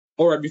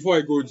Alright, before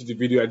I go into the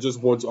video, I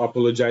just want to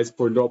apologize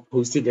for not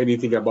posting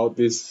anything about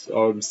this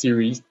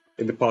series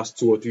in the past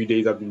 2 or 3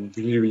 days. I've been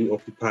really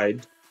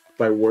occupied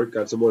by work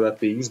and some other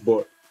things,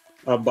 but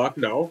I'm back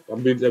now.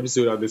 I'm doing the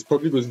episode, and there's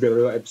probably going to be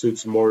another episode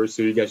tomorrow,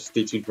 so you guys should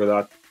stay tuned for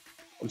that.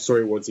 I'm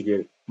sorry once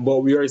again.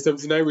 But we are a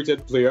 79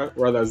 rated player,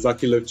 rather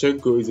Zaki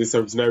Levchenko is a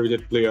 79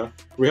 rated player.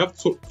 We have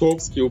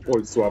 12 skill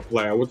points to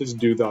apply. I wanted to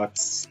do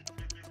that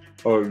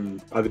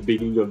at the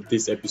beginning of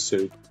this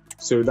episode.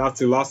 So that's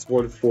the last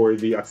one for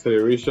the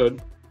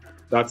acceleration.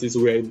 That is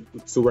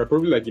we're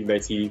probably like in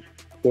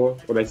 94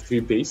 or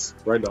 93 pace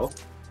right now.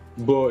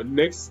 But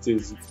next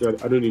is,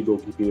 I don't need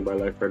goalkeeping in my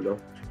life right now.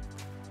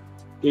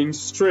 In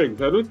strength,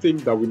 I don't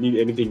think that we need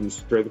anything in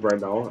strength right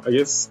now. I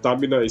guess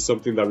stamina is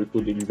something that we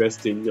could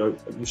invest in.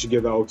 We should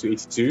get that out to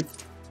 82.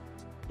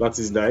 That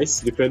is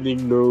nice.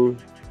 Depending, no.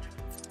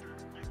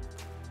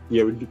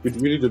 Yeah, we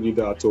really don't need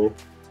that at all.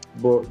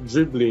 But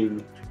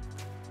dribbling,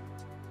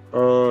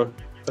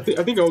 I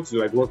think I want to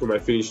like work on my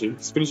finishing.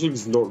 Finishing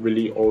is not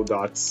really all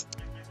that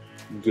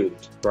good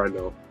right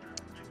now.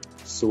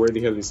 So where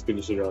the hell is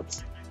finishing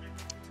at?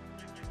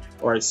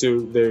 Alright, so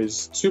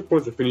there's 2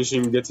 points for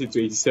finishing, gets it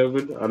to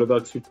 87. Another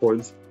 2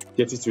 points,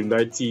 gets it to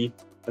 90.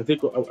 I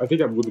think I'm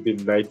going to be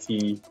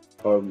 90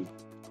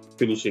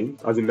 finishing,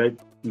 as in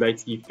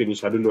 90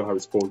 finish. I don't know how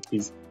it's called,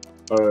 please.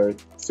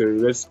 So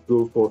let's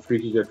go for free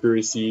kick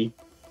accuracy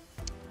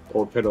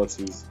or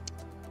penalties.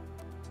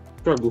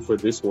 I'm gonna go for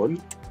this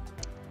one.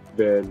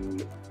 Then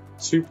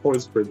 2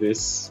 points for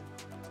this,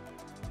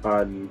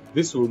 and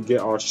this will get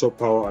our shot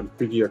power and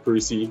free kick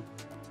accuracy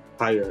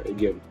higher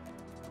again.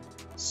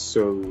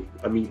 So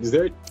I mean,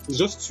 it's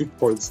just 2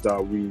 points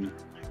that we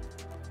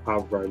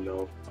have right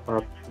now.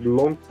 Our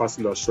long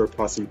passing and short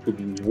passing could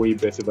be way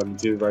better than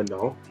it is right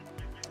now.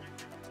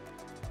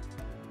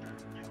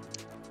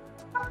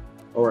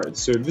 Alright,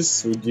 so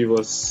this will give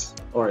us,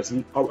 alright,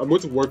 so I'm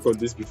going to work on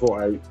this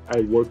before I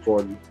work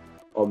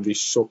on the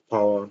shot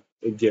power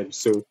again.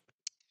 So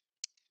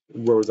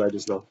where was I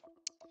just now?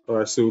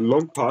 Alright, so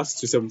long pass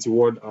to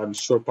 71 and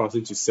short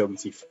passing to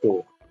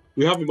 74.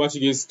 We have a match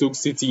against Stoke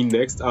City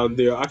next, and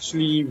they're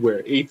actually,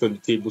 we're 8th on the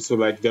table, so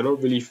like they're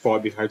not really far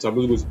behind. So I'm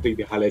just going to take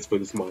the highlights for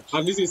this match.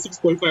 And this is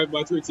 6.5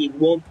 match rating,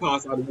 1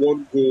 pass and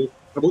 1 goal.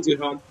 I'm going to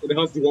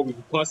enhance the one with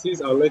the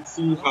passes, and let's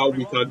see how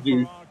we can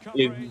do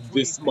in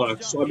this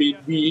match. So, I mean,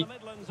 we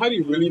had a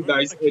really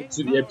nice end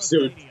to the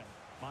episode,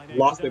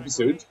 last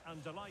episode.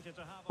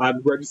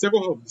 And we're in the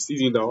second half of the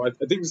season now. I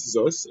think this is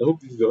us. I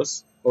hope this is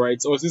us.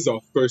 Alright, so this is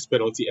our first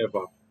penalty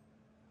ever.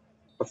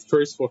 Our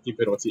first fucking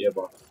penalty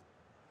ever.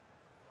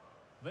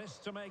 This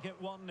to make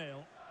it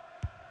 1-0.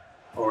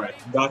 Alright,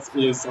 that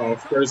is our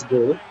first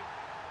goal.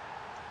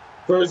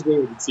 First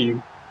goal of the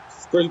team.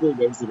 First goal of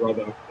the MC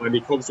rather. And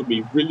it comes from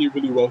a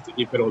really well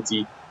taken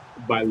penalty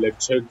by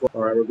Levchenko.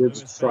 Alright, we're going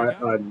to try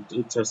and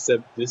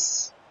intercept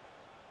this.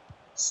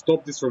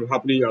 Stop this from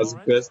happening as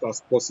best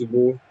as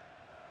possible.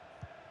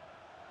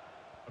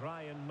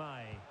 Ryan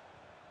May.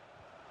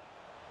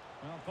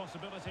 Well,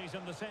 possibilities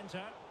in the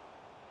centre.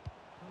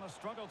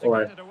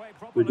 Alright,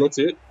 we got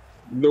it.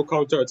 No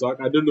counter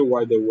attack. I don't know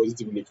why there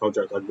wasn't even a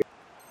counter attack.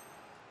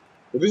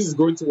 But this is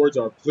going towards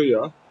our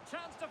player.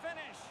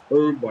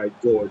 Oh my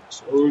god.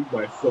 Oh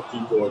my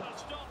fucking god.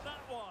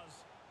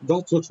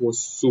 That touch was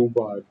so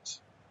bad.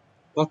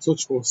 That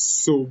touch was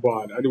so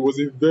bad. And it was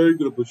a very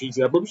good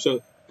opportunity. I probably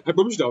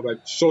should have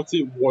like shot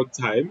it one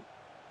time.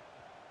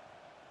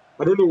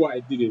 I don't know why I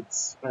did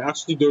it. I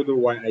actually don't know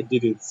why I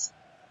did it.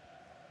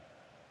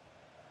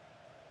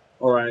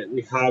 Alright,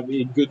 we have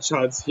a good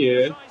chance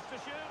here.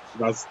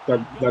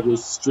 That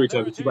goes straight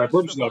at the keeper. I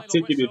probably should have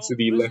taken it to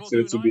the left a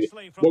little bit.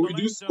 But we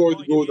do score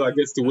the goal that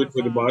gets the win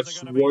for the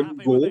match. 1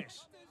 goal.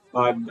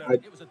 And I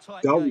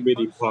doubt we made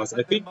a pass.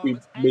 I think we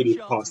made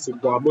a pass,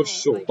 but I'm not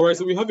sure. Alright,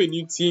 so we have a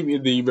new team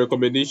in the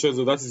recommendations,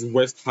 so that is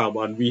West Ham.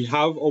 And we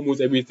have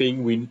almost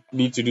everything we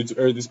need to do to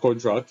earn this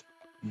contract.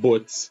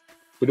 But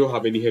we don't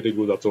have any headed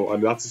goals at all.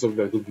 And that's something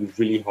that could be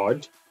really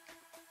hard.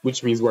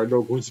 Which means we're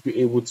not going to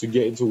be able to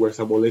get into West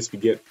Ham unless we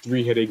get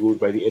 3 headed goals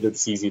by the end of the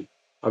season.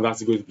 And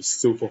that's going to be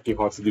so fucking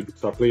hard to do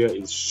because our player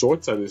is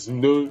short and there's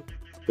no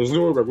way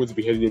we're going to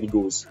be heading any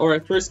goals.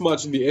 Alright, first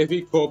match in the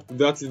FA Cup.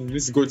 This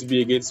is going to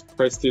be against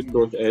Preston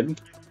North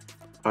End.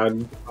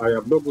 And I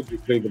am not going to be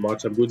playing the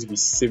match. I'm going to be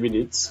simming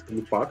it,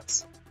 in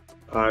fact.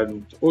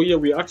 And oh yeah,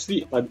 we're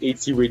actually an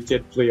 80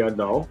 rated player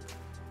now.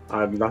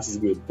 And that is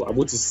good. But I'm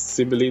going to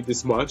simulate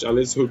this match and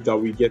let's hope that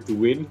we get the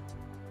win.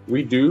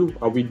 We do,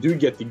 and we do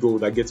get the goal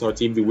that gets our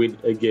team the win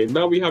again.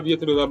 Now we have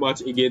yet another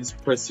match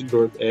against Preston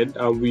North End,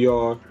 and we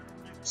are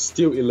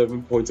still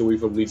 11 points away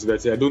from Leeds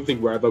United. I don't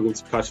think we're ever going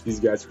to catch these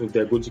guys because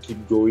they're going to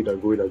keep going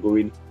and going and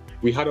going.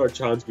 We had our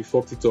chance, we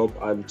fucked it up,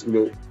 and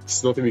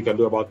there's nothing we can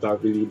do about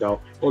that really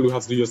now. All we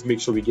have to do is just make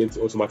sure we get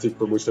automatic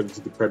promotion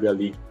to the Premier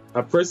League.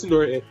 And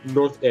Preston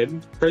North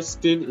End,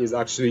 Preston is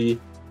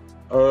actually,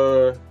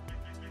 they're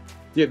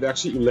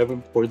actually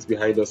 11 points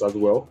behind us as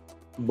well.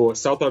 But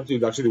Southampton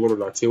is actually one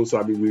on our tail, so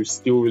I mean, we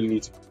still really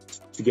need to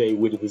to get a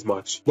win in this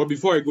match. But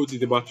before I go to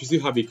the match, we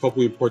still have a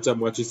couple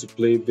important matches to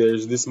play.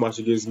 There's this match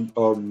against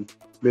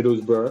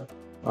Middlesbrough,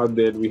 and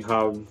then we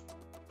have,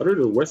 I don't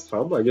know, West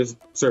Ham, I guess,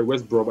 sorry,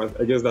 West Brom.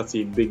 I guess that's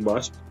a big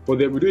match. But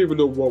then we don't even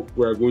know what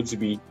who we're going to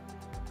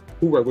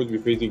be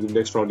facing in the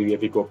next round in the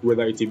FA Cup,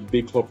 whether it's a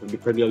big club from the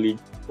Premier League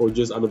or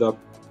just another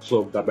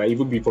club that might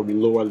even be from a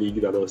lower league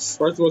than us.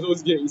 First of all,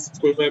 let's get easy to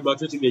qualify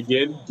match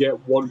again,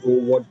 get 1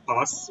 goal, 1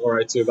 pass.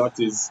 Alright, so that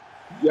is,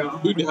 yeah,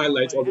 I'm doing the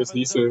highlights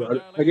obviously,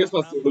 so I guess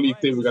that's the only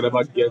thing we're gonna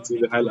ever get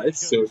in the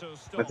highlights, so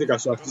I think I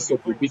should actually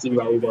stop repeating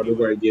that over and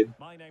over again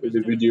in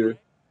the video.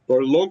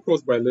 But a long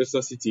cross by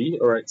Leicester City.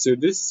 Alright, so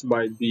this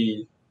might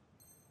be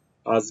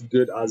as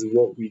good as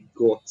what we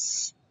got.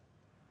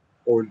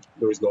 Or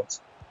no, it's not.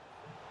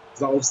 Is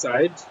that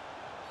offside?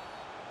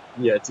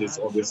 Yeah, it is,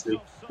 obviously.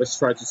 Let's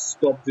try to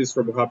stop this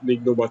from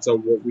happening no matter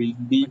what. We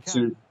need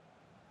to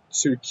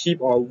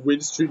keep our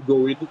win streak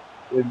going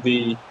in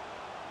the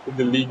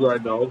league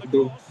right now.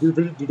 We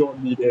really do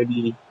not need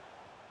anything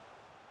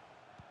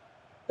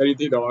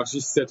that will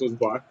actually set us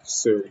back.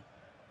 So,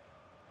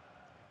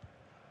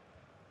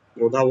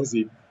 well, that was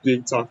a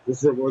big tackle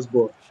from us,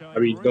 but I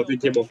mean, nothing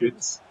came of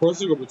it.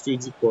 Crossing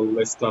opportunity for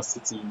Leicester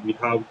City. We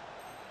have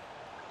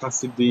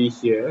Cassidy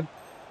here,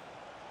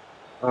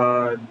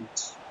 and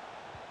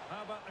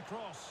how about the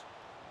cross?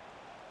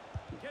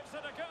 Gives it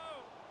a go.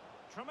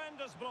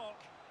 Tremendous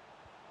block.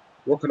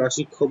 What can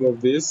actually come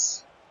of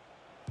this?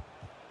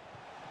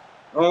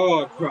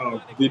 Oh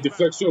crap, the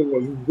deflection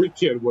was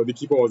wicked, but the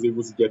keeper was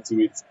able to get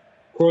to it.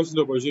 Crossing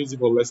opportunity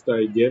for Leicester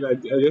again. I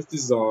guess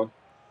this is our,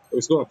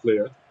 it's not a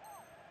player,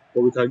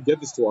 but we can get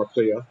this to our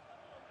player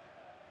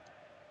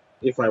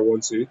if I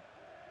want to.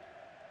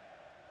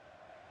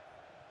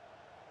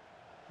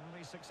 Well,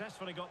 he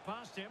successfully got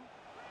past him.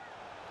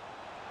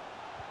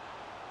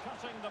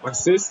 Cutting the ball.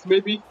 Assist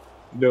maybe?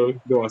 No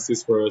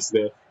assist for us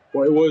there.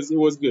 But it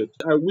was good.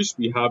 I wish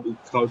we have a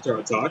counter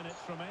attack,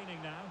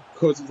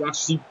 because it's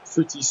actually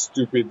pretty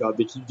stupid that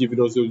they keep giving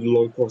us those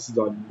long crosses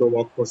and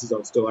normal crosses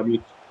and stuff. I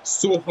mean,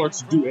 so hard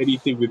to do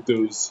anything with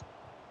those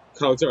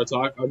counter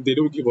attack, and they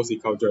don't give us a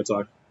counter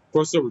attack.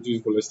 Cross opportunity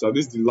for Leicester.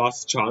 This is the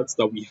last chance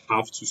that we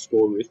have to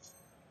score with.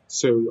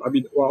 So I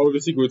mean, we're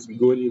obviously going to be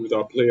going in with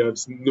our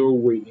players. No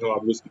way in hell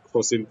I'm going to be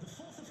crossing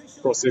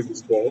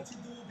this ball.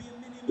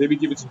 Maybe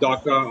give it to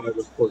Daka, and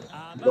of course,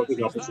 nothing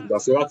happens from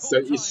that. So that's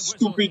a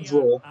stupid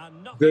draw.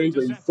 Very,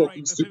 very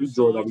fucking stupid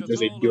draw that we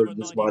just endured in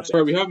this match.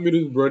 Alright, we have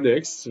Middlesbrough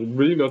next.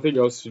 Really nothing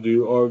else to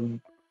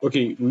do.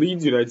 Okay,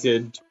 Leeds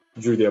United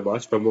drew their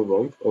match, if I'm not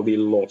wrong. Or they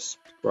lost,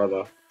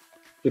 rather.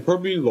 They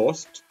probably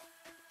lost,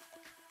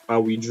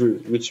 and we drew,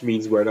 which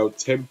means we're now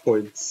 10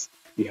 points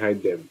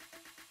behind them.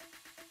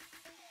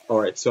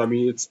 Alright, so I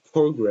mean, it's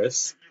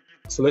progress.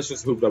 So let's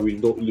just hope that we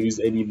don't lose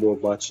any more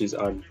matches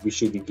and we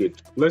should be good.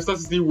 Leicester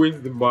City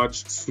wins the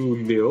match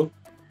 2-0.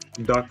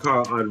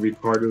 Daka and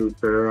Ricardo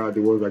Pereira are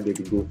the ones that get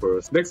the goal for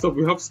us. Next up,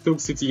 we have Stoke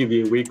City in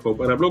the away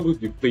cup, and I'm not going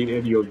to be playing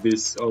any of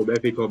this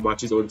FA Cup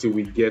matches until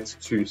we get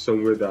to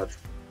somewhere that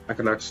I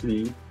can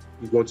actually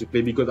want to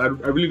play, because I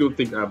really don't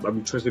think I'm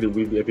interested in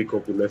winning the FA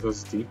Cup with Leicester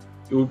City.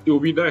 It will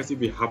be nice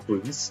if it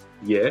happens,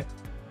 yeah.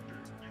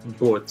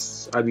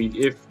 But I mean,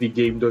 if the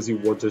game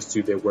doesn't want us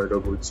to, then we're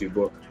not going to.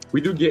 But we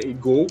do get a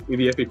goal in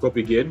the FA Cup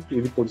again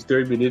in the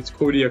 43rd minute.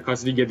 Cody and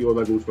Cassidy get the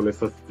other goals for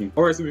Leicester City.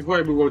 Alright, so before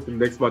I move on to the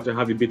next match, I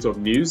have a bit of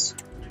news.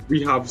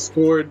 We have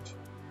scored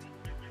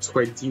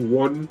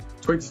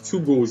 22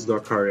 goals in our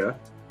career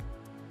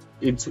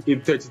in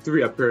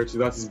 33 appearances.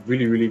 That is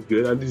really, really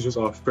good, and this is just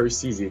our first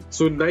season.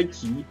 So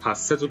Nike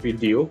has set up a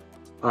deal,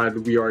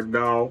 and we are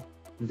now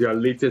their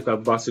latest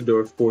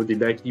ambassador for the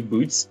Nike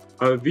boots.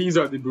 And these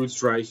are the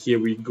boots right here.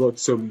 We got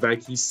some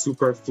Nike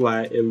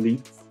Superfly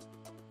Elite,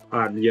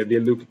 and yeah, they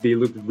look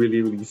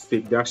really, really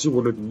sick. They're actually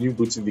one of the new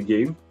boots in the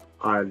game,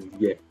 and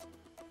yeah.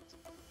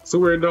 So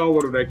we're now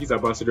one of Nike's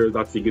ambassadors.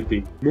 That's a good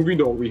thing.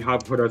 Moving on, we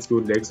have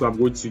Huddersfield next. So I'm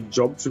going to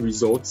jump to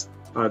results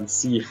and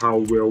see how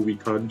well we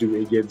can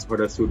do against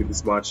Huddersfield in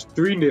this match.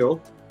 3-0,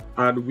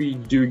 and we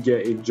do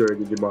get injured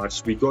in the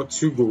match. We got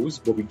 2 goals,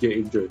 but we get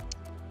injured.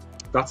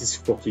 That is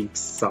fucking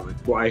sad.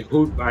 But I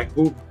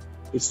hope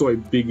it's not a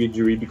big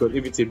injury, because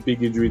if it's a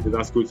big injury, then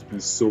that's going to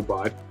be so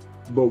bad.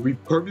 But we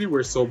probably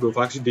were subbed off.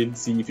 I actually didn't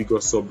see if he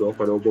got subbed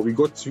off at all, but we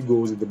got 2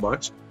 goals in the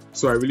match.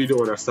 So I really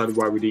don't understand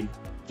why we didn't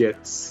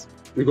get...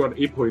 We got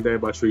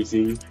 8.9 match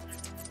rating.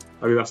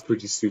 I mean, that's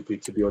pretty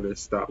stupid, to be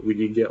honest, that we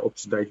didn't get up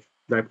to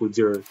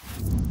 9.0.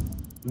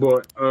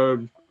 But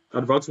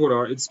advanced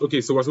water, it's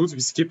okay. So we're supposed to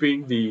be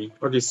skipping the...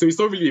 Okay, so it's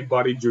not really a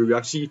bad injury. We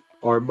actually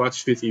are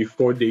match fit in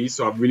 4 days,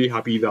 so I'm really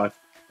happy that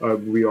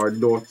we are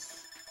not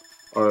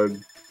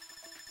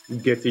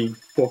getting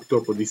fucked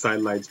up on the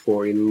sidelines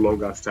for a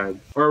longer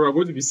time. Alright, we're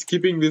going to be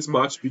skipping this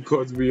match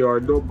because we are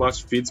not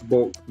match fit,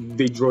 but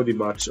they draw the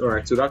match.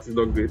 Alright, so that is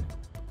not good.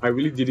 I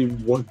really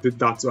didn't want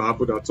that to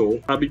happen at all.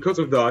 And because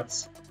of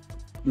that,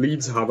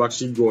 Leeds have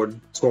actually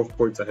gone 12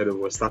 points ahead of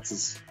us. That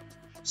is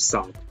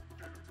sad.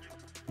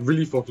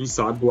 really fucking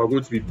sad, but we're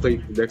going to be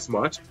playing the next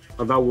match,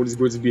 and that one is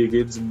going to be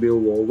against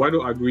Millwall. Why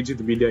not agree to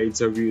the media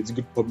interview? It's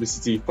good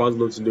publicity. Fans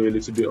love to know a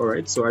little bit. All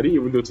right, so I didn't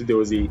even know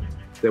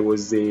there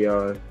was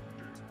a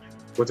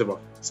whatever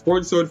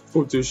sponsored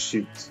photo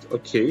shoot.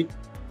 Okay,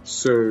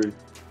 so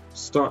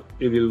start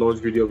in the launch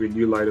video of a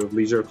new line of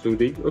leisure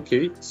clothing.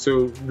 Okay,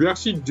 so we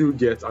actually do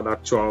get an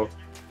actual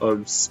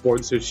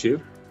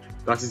sponsorship.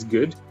 That is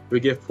good. We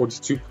get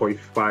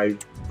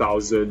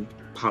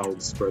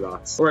 £42,500 for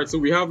that. All right, so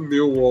we have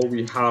Millwall,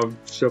 we have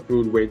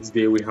Sheffield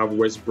Wednesday, we have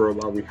West Brom,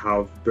 and we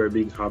have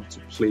Birmingham to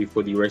play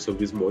for the rest of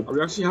this month. And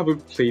we actually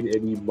haven't played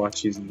any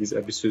matches in this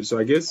episode, so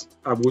I guess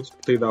I'm going to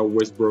play that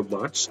West Brom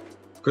match,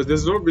 because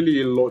there's not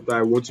really a lot that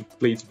I want to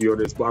play, to be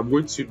honest, but I'm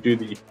going to do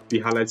the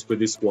highlights for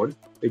this one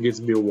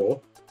against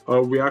Millwall.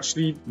 We're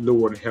actually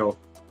low on health.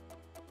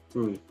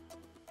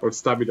 On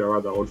stamina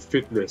rather, on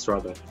fitness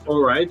rather.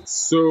 Alright,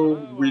 so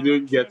we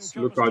didn't get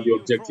to look at the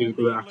objective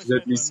because I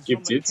accidentally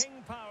skipped it.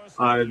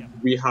 And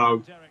we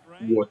have,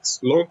 what?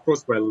 Long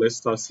cross by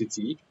Leicester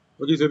City.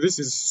 Okay, so this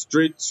is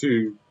straight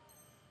to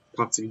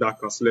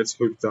Patindaka, so let's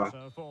hope that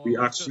we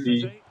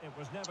actually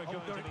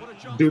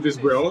do this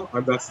well,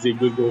 and that's a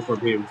good goal from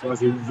him.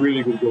 That's a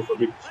really good goal from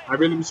him. I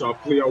really wish our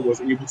player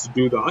was able to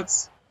do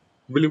that.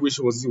 Really wish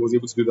he was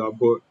able to do that,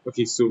 but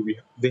okay, so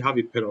they have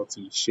a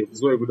penalty. Shit,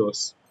 it's not even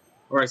us.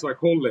 Alright, so I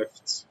call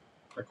left.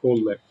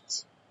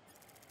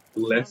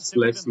 Left.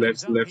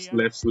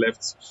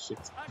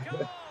 Shit.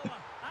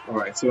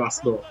 Alright, so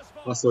that's not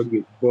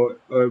good. But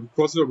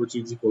crossing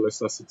opportunity for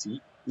Leicester City.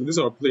 This is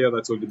our player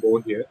that's on the ball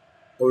here.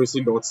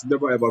 Obviously not. It's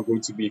never ever going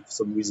to be for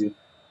some reason.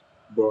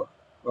 But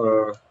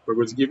we're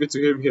going to give it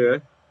to him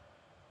here.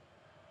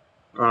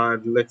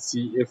 And let's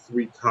see if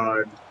we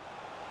can.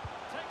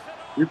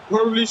 We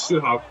probably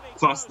should have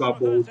passed that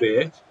ball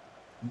there.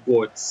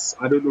 But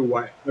I don't know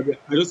why. I mean,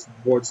 I just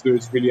want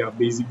those really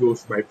amazing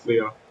goals for my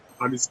player,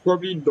 and it's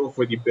probably not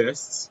for the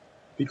best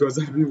because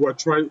I mean we're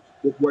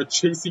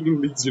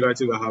chasing Leeds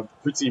United that have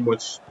pretty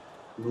much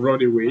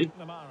run away.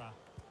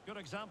 Good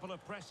example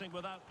of pressing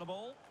without the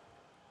ball.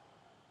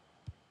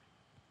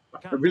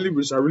 I really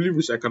wish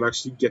I can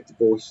actually get the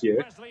ball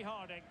here.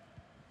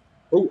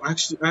 Oh, I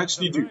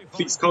actually do.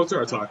 Please counter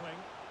attack.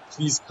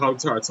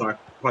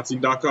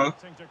 Patindaka.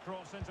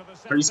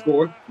 Can you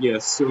score?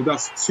 Yes. So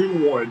that's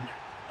 2-1.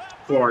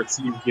 For our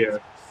team here.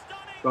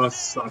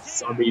 That's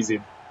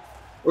amazing.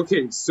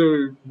 Okay,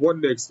 so what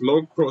next?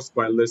 Long cross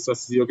by Leicester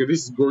City. Okay,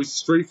 this is going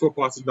straight for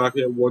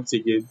Patindaka once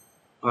again.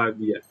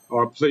 And yeah,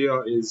 our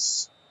player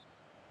is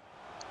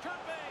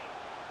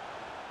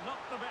not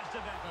the best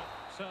of effort.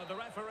 So the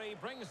referee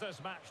brings this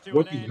match to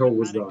what the hell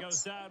was that?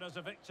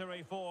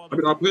 I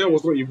mean, our player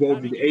was not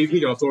involved in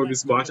anything at all in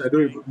this match. I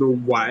don't even know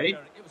why.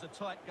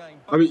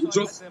 I mean,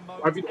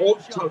 all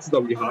the chances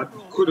that we had,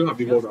 we couldn't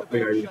have involved our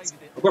player in it.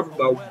 Apart from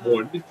that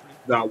one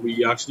that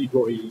we actually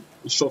got a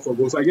shot for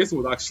goal. So I guess it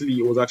was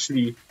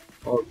actually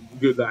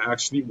good that I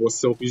actually was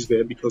selfish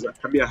there because I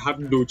mean I have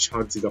no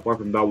chances apart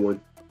from that one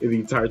in the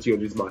entirety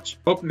of this match.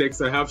 Up next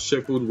I have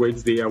Sheffield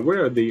Wednesday, and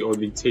where are they on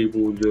the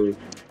table? Are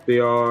they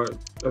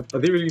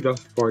really that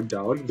far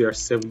down? They are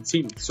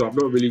 17th, so I'm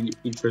not really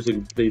interested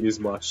in playing this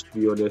match, to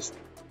be honest.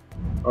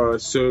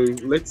 So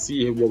let's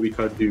see what we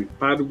can do,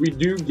 and we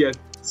do get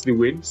the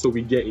win, so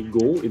we get a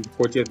goal in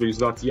 40th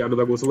minute,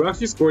 another goal. So we're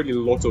actually scoring a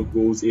lot of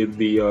goals in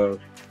the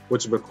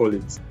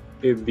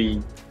in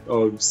the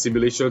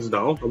simulations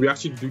now, and we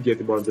actually do get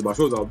the man of the match.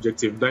 What was our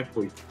objective?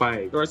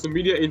 9.5. Alright, so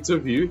media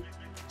interview.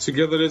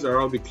 Togetherness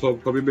around the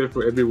club, commitment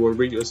for everyone,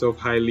 rate yourself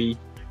highly.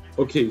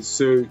 Okay,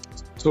 so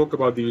talk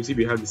about the unity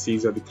behind the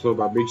scenes at the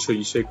club and make sure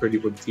you share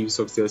credit for the team's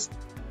success.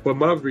 For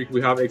Maverick,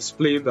 we have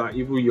explained that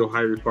even your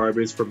high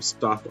requirements from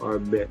staff are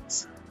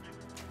met.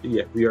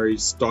 Yeah, we are a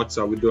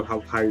starter, we don't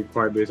have high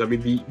requirements. I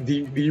mean,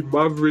 the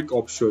Maverick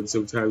options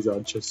sometimes are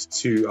just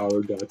too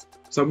arrogant.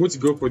 So I'm going to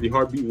go for the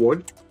heartbeat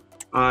one.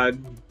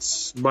 And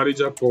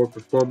manager for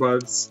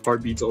performance,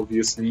 heartbeat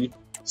obviously.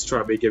 Let's try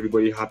and make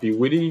everybody happy.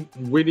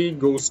 Winning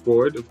goal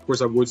scored. Of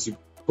course, I'm going to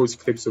post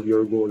clips of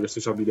your goal on your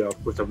social media.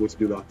 Of course, I'm going to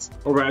do that.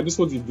 Alright, I just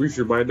want a brief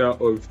reminder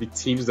of the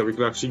teams that we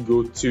can actually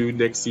go to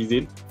next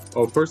season.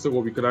 First of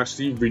all, we can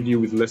actually renew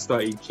with Leicester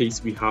in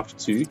case we have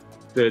to.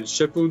 Then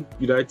Sheffield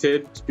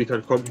United, we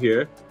can come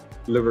here.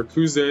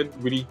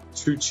 Leverkusen, we need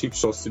 2 cheap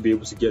shots to be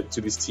able to get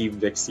to this team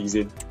next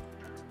season.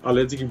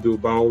 Athletic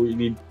Bilbao, we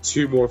need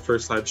 2 more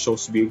first-time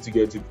shots to be able to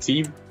get into the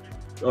team.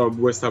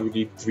 West Ham, we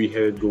need 3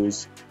 headed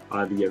goals,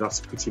 and yeah, that's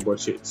pretty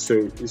much it. So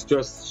it's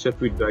just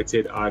Sheffield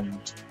United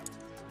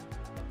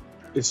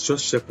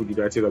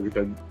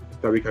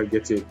that we can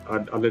get in,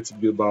 and Athletic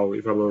Bilbao,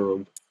 if I'm not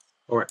wrong.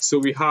 All right, so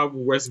we have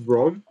West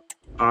Brom.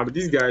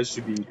 These guys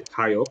should be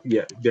high up.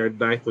 Yeah, they're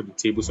 9th on the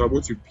table. So I'm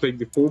going to be playing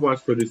the full match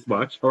for this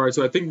match. Alright,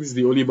 so I think this is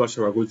the only match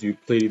that we're going to be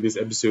playing in this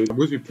episode. I'm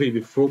going to be playing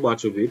the full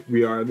match of it.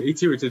 We are an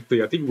 80 rated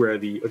player. I think we're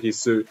okay,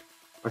 so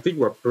I think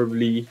we're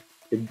probably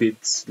a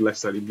bit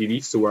less than a mini.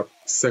 So we're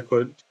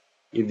 2nd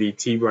in the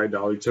team right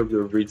now in terms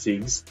of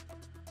ratings.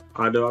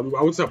 And I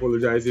want to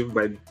apologize if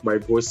my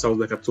voice sounds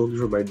like I'm talking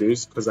from my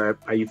nose, because I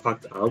in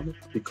fact am,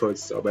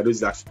 because my nose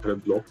is actually kind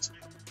of blocked.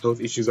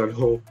 health issues and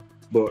all.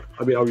 But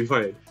I mean, I'll be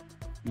fine.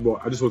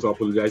 But I just want to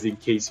apologize in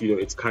case, you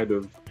know, it's kind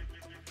of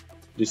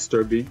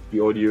disturbing,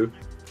 the audio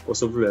or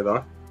something like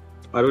that.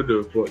 I don't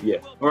know, but yeah.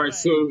 Alright,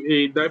 so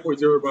a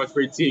 9.0 match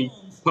rating,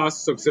 pass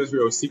success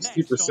rate of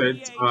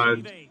 60%,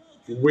 and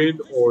win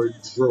or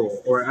draw.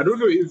 Alright, I don't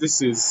know if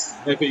this is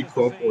FA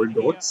Cup or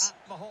not.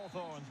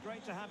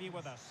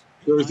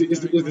 No, it's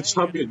the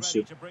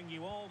championship.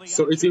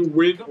 So it's a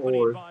win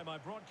or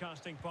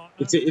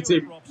it's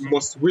a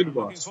must-win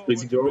match,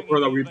 basically, or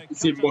rather,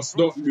 it's a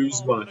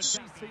must-not-lose match.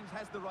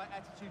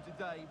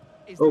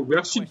 Oh, we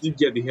actually did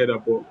get the header,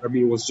 but I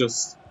mean, it was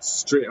just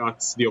straight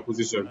at the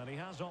opposition.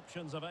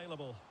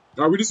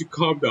 Now we need to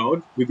calm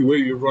down with the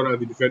way we run at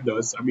the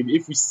defenders. I mean,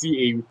 if we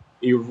see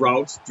a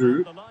route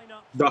through,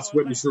 that's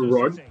when we should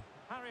run.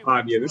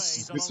 And yeah,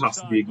 this has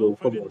to be a goal.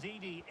 Come on,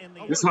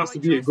 this has to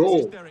be a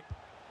goal.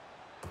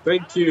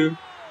 Thank you.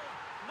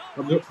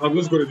 I'm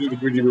just going to do the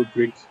gritty real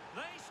quick.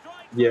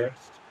 Yeah.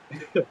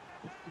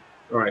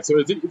 Alright, so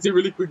it's a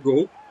really quick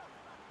goal.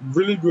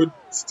 Really good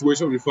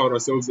situation we found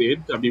ourselves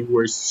in. I mean,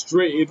 we're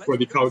straight in for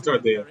the counter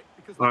there.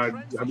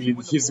 And I mean,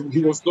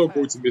 he was not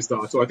going to miss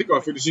that. So I think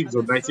our finishing is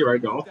on 90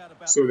 right now.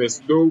 So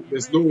there's no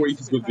way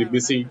he's going to be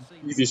missing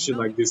easy shit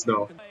like this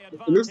now.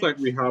 It looks like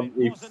we have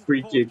a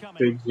free kick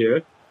thing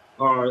here.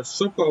 Our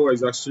shot power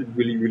is actually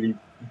really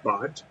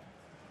bad.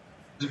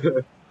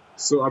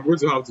 So I'm going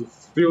to have to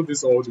fill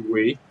this all the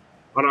way.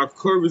 And our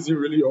curve isn't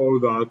really all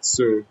that,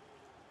 so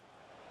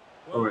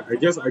alright, I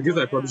guess I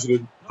probably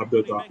shouldn't have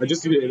done that. I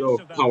just needed a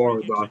lot of power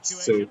on that,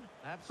 so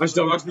I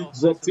should have actually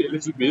dropped it a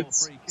little bit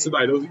so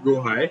that it doesn't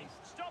go high.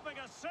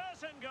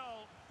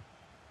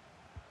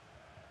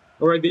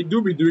 Alright, they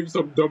do be doing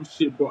some dumb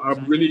shit, but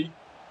I'm really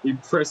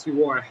impressed with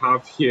what I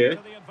have here.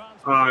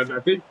 And I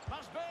think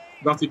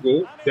that's a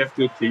goal,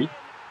 definitely.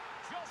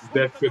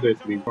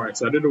 Alright,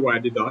 so I don't know why I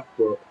did that,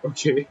 but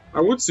okay. I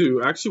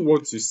actually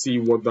want to see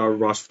what that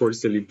Rashford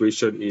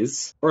celebration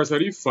is. Alright, so I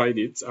didn't find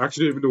it. I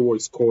actually don't even know what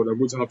it's called. I'm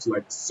going to have to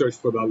like search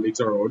for that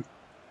later on.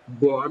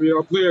 But I mean,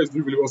 our player is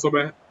doing really well, so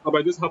I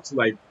might just have to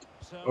like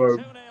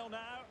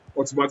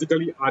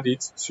automatically add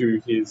it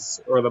to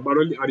his, or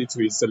manually add it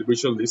to his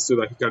celebration list so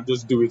that he can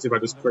just do it if I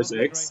just press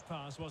X.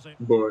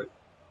 But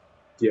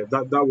yeah,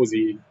 that was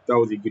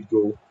a good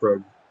goal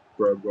from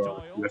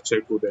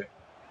Levchenko there.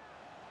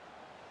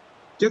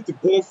 Get the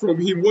ball from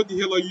him. What the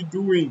hell are you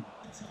doing?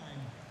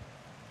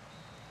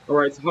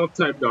 Alright, half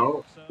time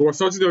now. We were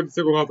starting on the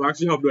second half. I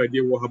actually have no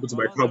idea what happened to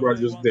my camera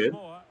just then.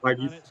 Like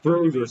he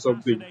froze or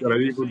something and I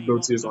didn't even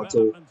notice at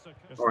all.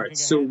 Alright,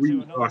 so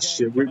we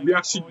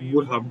actually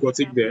would have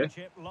gotten there.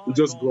 We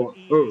just got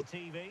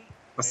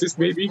assist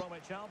maybe?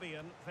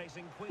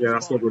 Yeah,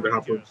 that's not going to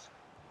happen.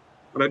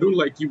 And I don't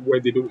like it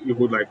when they don't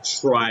even like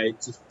try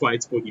to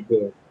fight for the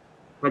ball.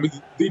 I mean,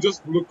 they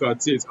just look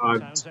at it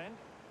and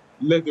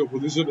let the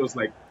opposition just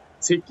like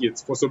take it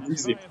for some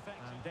reason.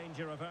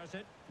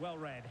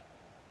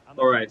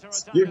 Alright,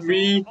 give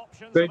me,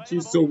 thank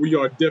you. So we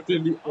are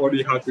definitely on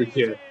a hat-trick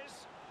here.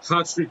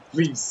 Hat-trick,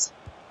 please.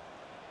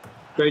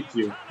 Thank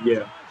you.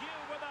 Yeah.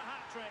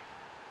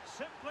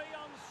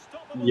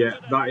 Yeah,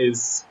 that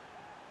is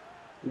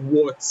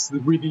what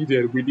we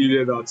needed. We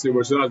needed that so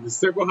much. So that's the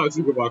second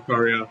hat-trick of our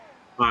career.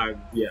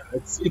 And yeah,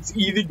 it's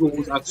easy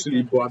goals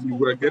actually, but I mean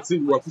we're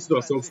putting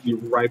ourselves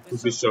in the right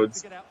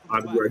positions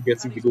and we're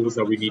getting the goals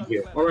that we need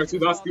here. Alright, so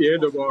that's the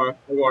end of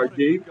our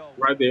game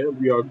right there.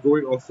 We are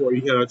going off for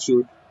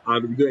Iheanacho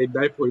and we get a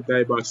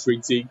 9.9 match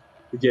rating.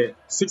 We get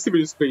 60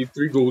 minutes played,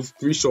 3 goals,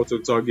 3 shots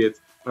on target,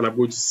 and I'm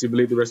going to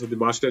simulate the rest of the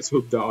match. Let's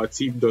hope that our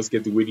team does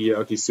get the win here.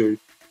 Okay, so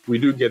we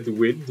do get the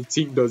win. The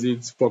team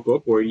doesn't fuck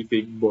up or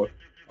anything, but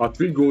our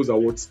 3 goals are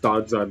what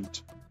stands and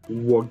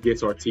what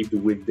gets our team the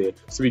win there.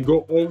 So we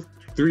got all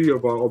 3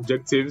 of our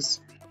objectives.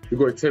 We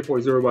got a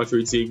 10.0 match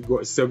rating,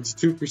 got a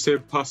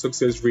 72% pass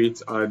success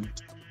rate, and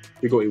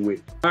we got a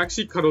win. I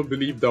actually cannot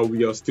believe that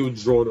we are still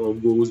drawn on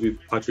goals with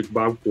Patrick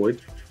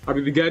Bamford. I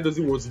mean, the guy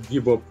doesn't want to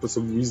give up for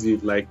some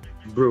reason. Like,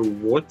 bro,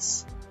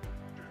 what?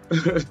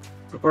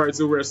 Alright,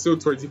 so we're still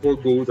 24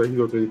 goals and he's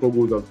got 24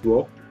 goals as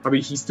well. I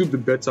mean, he's still the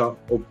better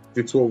of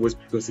the 2 of us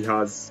because he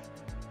has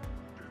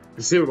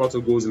the same amount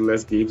of goals in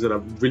less games, and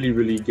I'm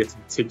really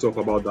getting ticked off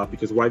about that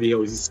because why the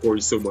hell is he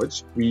scoring so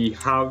much? We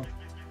have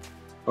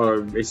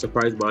a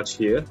surprise match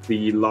here.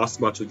 The last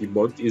match of the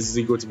month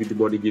isn't going to be the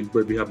morning game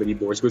where we have any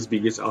more. It's going to be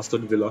against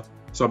Aston Villa.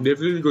 So I'm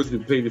definitely going to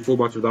be playing the full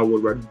match of that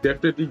one. We're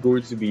definitely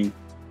going to be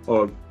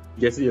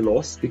getting a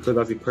loss because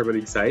that's a Premier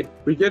League side.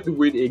 We get the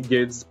win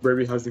against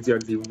Birmingham City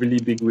and it's a really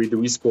big win.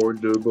 We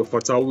scored no, but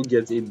Fatawu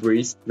gets a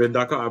brace. Then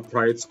Daka and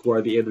Pride score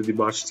at the end of the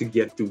match to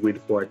get the win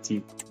for our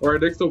team.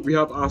 Alright, next up we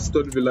have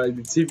Aston Villa. Is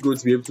the team going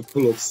to be able to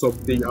pull off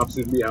something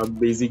absolutely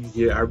amazing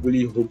here? I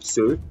really hope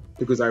so,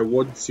 because I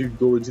want to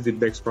go into the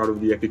next round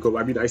of the FA Cup.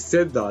 I mean, I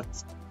said that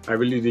I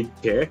really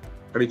didn't care,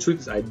 and the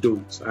truth is I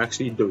don't. I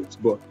actually don't,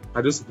 but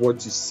I just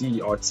want to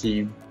see our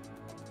team,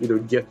 you know,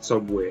 get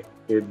somewhere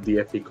in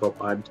the FA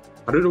Cup. And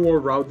I don't know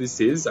what round this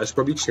is. I should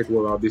probably check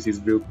what round this is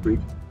real quick.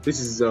 This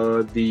is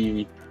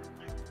the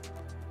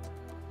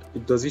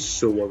It doesn't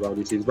show what round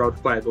it is. Round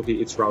 5. Okay,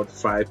 it's round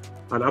 5.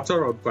 And after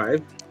round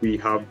 5, we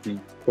have the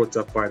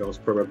quarterfinals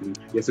probably.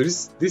 Yeah, so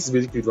this is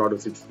basically round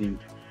of 16.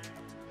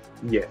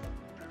 Yeah.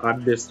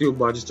 And there's still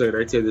Manchester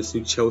United, there's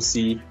still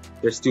Chelsea,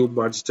 there's still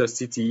Manchester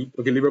City.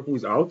 Okay, Liverpool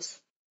is out.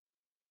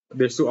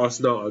 There's still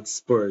Arsenal and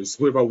Spurs.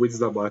 Whoever wins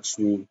that match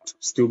will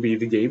still be in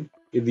the game,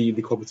 in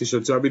the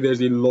competition. So I mean, there's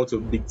a lot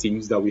of big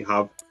teams that we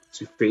have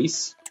to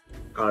face,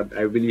 and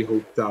I really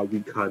hope that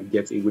we can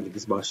get a win in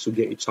this match to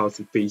get a chance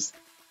to face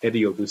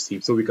any of those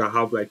teams, so we can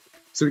have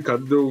so we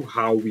can know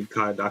how we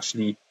can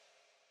actually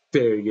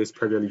fare against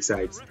Premier League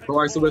sides.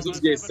 Alright, so let's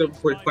just get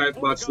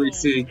 7.5 match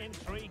rating,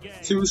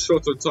 2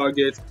 shots on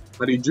target,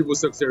 and a dribble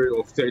success area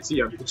of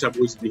 30, and which I'm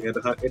going to be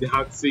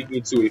enhancing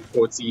into a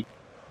 40.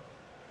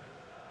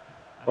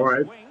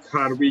 Alright,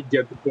 can we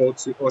get the ball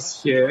to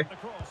us here?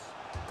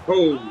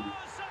 Oh,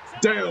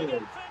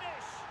 damn!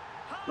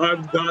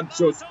 And that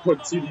just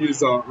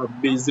continues our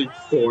amazing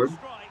form.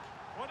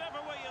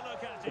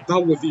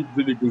 That was a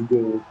really good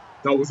goal.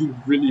 That was a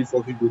really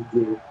fucking good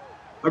goal.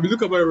 I mean,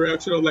 look at my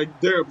reaction. I'm like,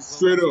 damn,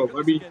 straight up.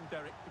 I mean,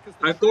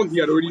 I thought he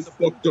had already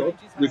fucked up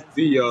with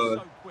the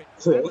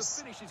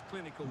cross,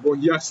 but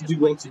he actually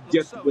did want to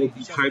get the ball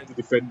behind the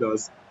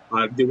defenders,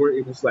 and they were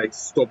able to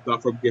stop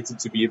that from getting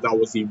to me. That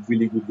was a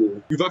really good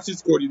goal. We've actually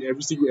scored in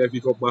every single FA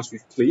Cup match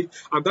we've played,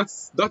 and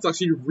that's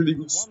actually a really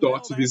good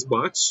start to this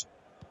match.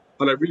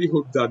 And I really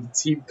hope that the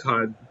team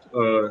can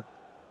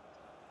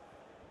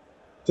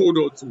hold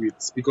on to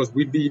it, because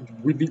we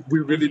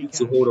really need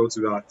to hold on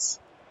to that.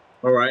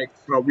 All right,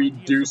 can we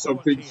do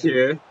something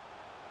here?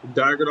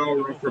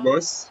 Diagonal run from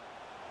us,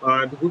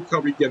 and who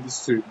can we get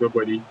this to?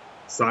 Nobody,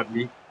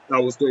 sadly.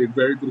 That was not a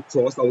very good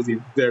cross. That was a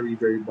very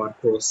bad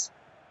cross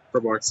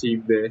from our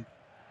team there.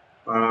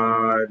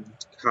 And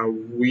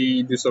can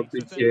we do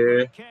something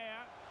here?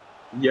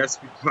 Yes,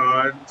 we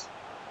can.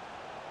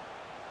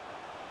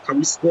 Can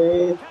we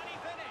score?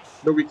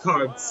 No, we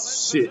can't.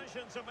 Shit.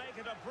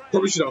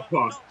 Probably should have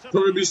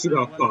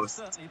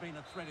passed.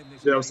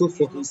 Yeah, I'm so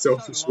fucking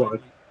selfish, man.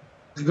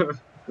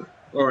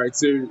 Alright,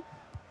 so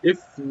if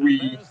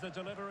we...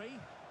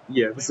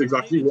 Yeah, this is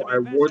exactly what I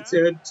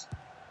wanted.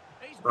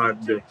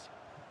 And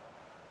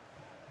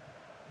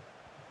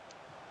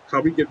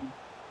can we get...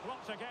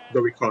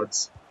 No, we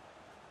can't.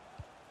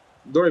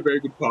 Not a very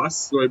good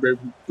pass. Not a very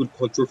good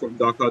control from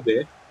Daka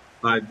there.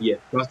 And yeah,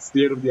 that's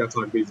the end of the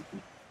attack,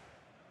 basically.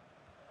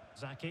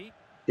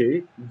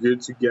 Okay,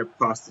 good to get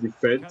past the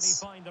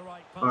defense.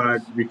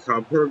 And we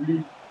can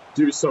probably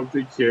do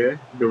something here.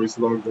 No, it's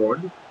long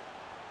gone.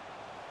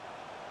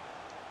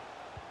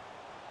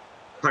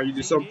 Can you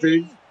do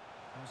something?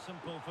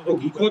 Oh,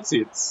 we caught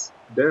it.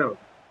 Damn.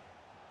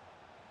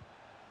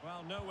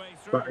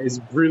 That is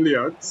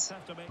brilliant.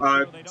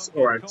 And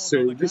alright,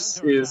 so this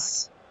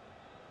is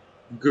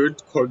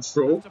good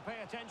control.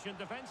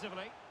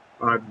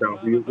 And now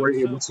we were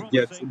able to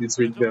get in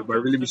between them. I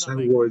really wish I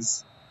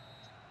was.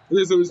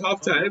 Okay, so it's half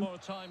time.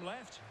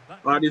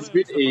 And it's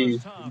been a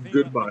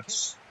good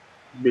match,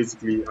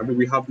 basically. I mean,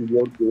 we have the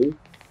one goal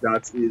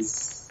that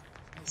is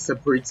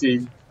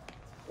separating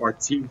our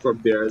team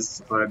from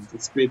theirs, and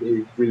it's been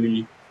a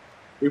really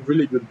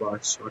good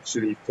match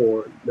actually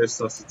for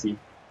Leicester City.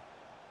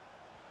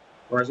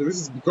 Alright, so this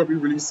is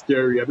becoming really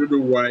scary. I don't know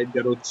why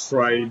they're not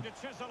trying.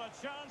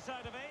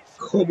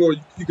 Come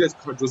on, you guys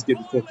can't just get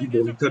the fucking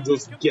ball. You can't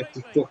just get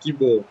the fucking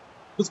ball.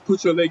 Just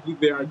put your leg in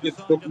there and get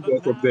the fucking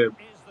ball from them.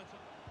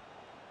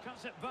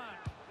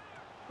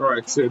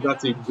 Alright, so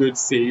that's a good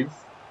save.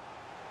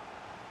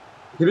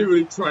 I didn't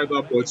really try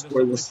that much,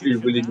 but it was still a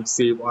really good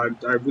save, and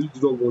I really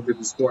do not want them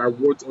to score. I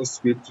want us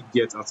to be able to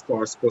get as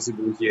far as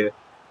possible here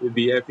in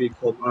the FA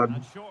Cup,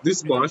 and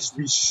this match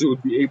we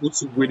should be able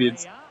to win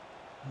it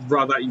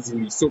rather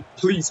easily. So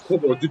please,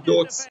 come on, do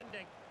not.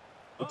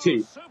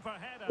 Okay,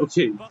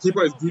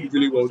 keeper is doing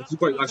really well. The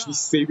keeper is actually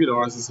saving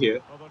our asses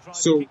here.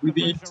 So we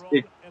need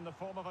a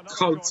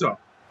counter.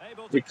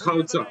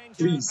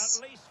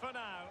 Please.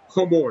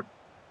 Come on,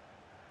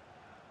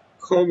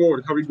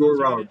 can we go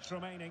around?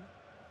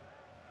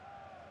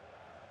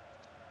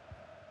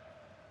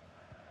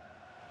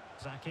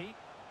 Zaki,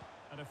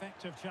 an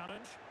effective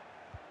challenge.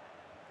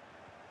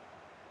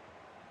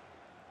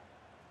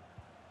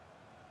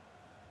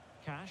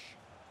 Cash.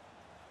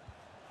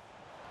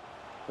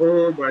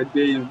 Oh my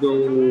days,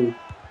 no.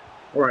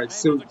 Alright,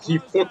 so he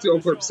fucked it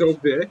up for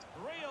himself there.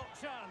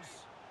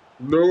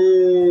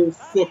 No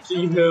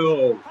fucking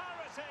hell.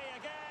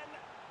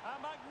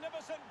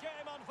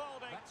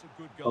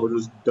 I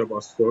was just dumb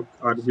as fuck,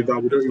 and with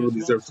that, we don't even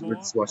deserve to win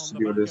this match, to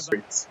be honest.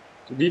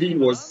 Didi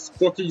was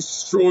fucking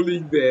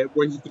strolling there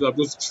when he could have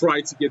just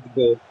tried to get the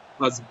ball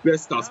as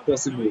best as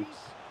possible.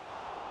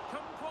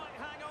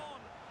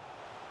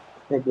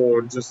 Come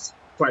on, just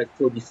fight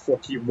for the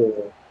fucking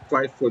ball.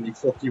 Fight for the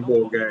fucking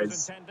ball,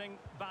 guys.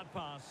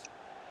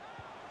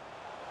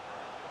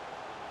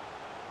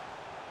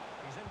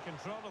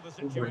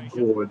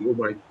 Oh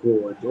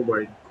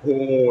my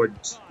god.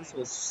 This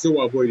was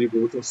so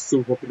avoidable. It was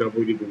so fucking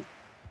avoidable.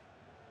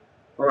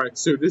 Alright,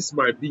 so this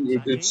might be a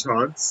good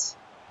chance.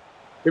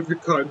 If we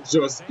can't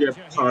just get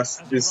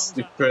past this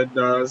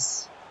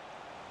defenders,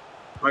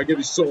 I get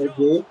a shot on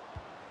goal.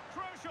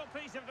 Crucial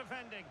piece of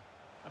defending.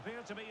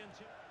 Appeared to be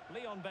into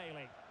Leon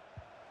Bailey.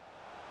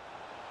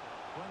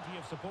 Plenty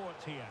of support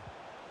here.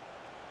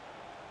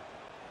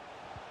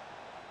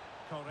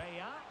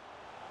 Correa.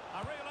 A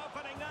real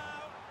opening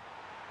now.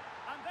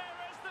 And there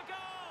is the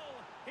goal.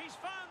 He's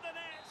found the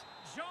net.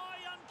 Joy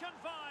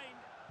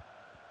unconfined.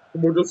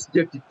 Come on, just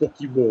get the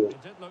fucking ball.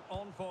 It did look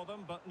on for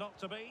them, but not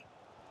to be.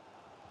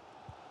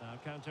 Now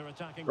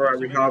counter-attacking. Alright,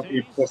 we have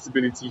a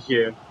possibility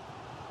here.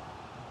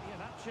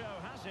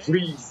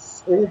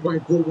 Please. Oh my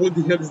god, what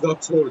the hell is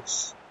that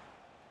touch?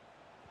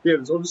 Yeah,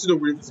 there's obviously no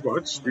winning this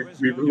match.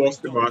 We've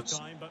lost the match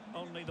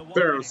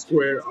fair and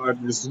square,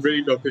 and there's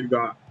really nothing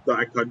that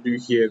I can do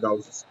here that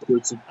was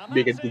going to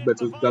make anything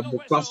better.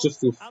 That's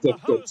just so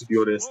fucked up, to be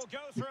honest.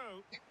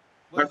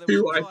 I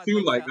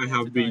feel like I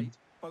have been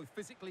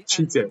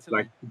cheated.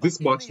 Like, this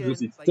match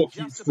is a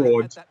fucking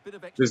fraud.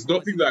 There's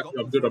nothing that I could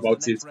have done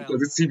about it because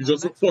this team is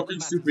just so fucking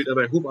stupid, and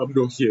I hope I'm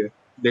not here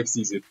next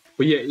season.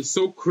 But yeah, it's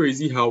so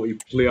crazy how a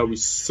player with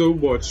so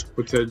much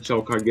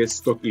potential can get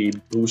stuck in a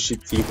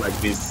bullshit team like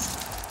this.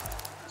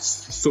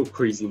 So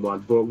crazy,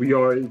 man. But we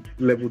are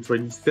level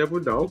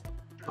 27 now,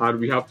 and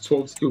we have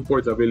 12 skill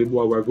points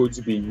available, and we're going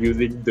to be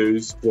using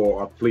those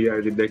for our player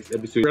in the next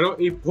episode. We're now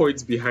 8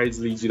 points behind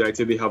Leeds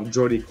United. They have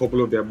drawn a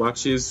couple of their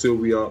matches, so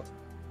we are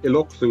a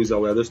lot closer.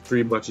 We are just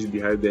 3 matches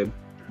behind them,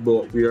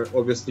 but we are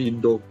obviously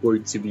not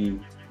going to be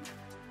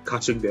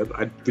catching them.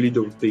 I really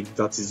don't think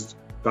that is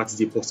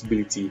a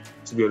possibility,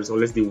 to be honest,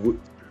 unless they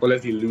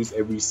lose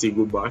every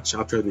single match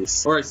after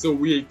this. Alright, so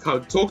we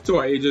can talk to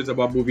our agents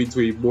about moving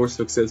to a more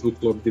successful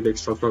club the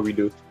next transfer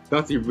window.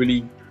 That's a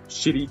really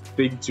shitty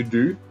thing to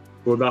do,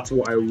 but that's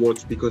what I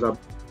want, because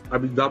I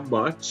mean that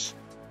match,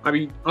 I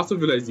mean Aston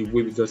Villa is the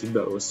win with just in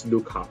that was no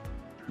cap,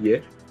 yeah,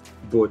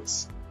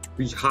 but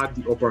we had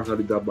the upper hand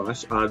in that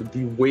match, and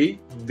the way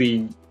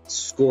they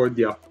scored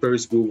their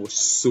first goal was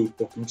so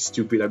fucking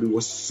stupid. I mean, it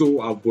was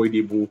so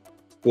avoidable,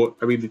 but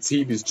I mean the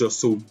team is just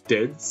so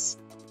dense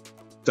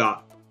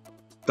that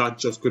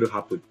just couldn't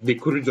happen. They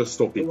couldn't just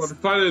stop it. And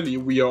finally,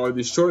 we are on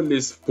the short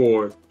list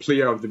for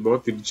Player of the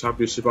Month in the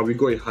Championship, and we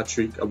got a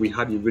hat-trick, and we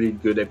had a really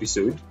good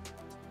episode.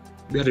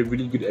 We had a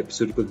really good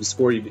episode because we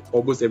scored in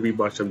almost every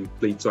match that we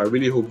played, so I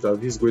really hope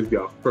that this is going to be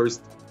our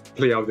first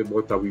Player of the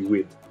Month that we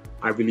win.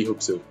 I really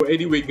hope so. But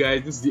anyway,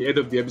 guys, this is the end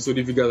of the episode.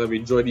 If you guys have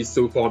enjoyed it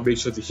so far, make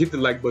sure to hit the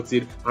like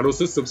button and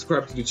also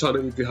subscribe to the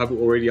channel if you haven't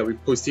already. I'll be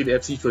posting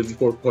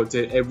FC24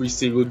 content every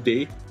single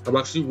day. I'm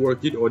actually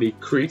working on a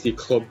Create a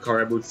Club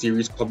career mode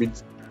series coming,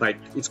 like,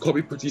 it's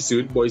coming pretty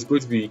soon, but it's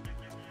going to be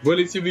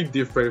relatively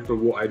different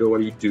from what I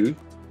normally do.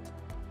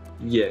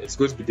 Yeah, it's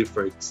going to be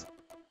different.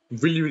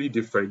 Really, really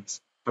different.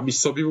 I mean,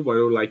 some people might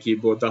not like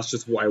it, but that's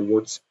just what I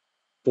want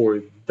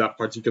for that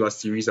particular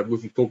series. I'm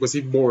going to be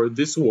focusing more on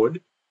this one,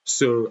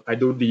 so I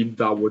don't need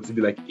that one to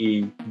be like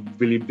a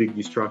really big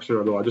distraction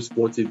at all. I just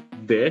want it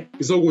there.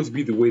 It's not going to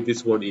be the way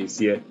this one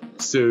is, yeah.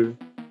 So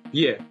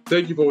yeah,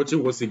 thank you for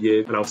watching once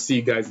again, and I'll see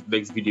you guys in the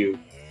next video.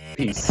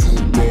 Peace.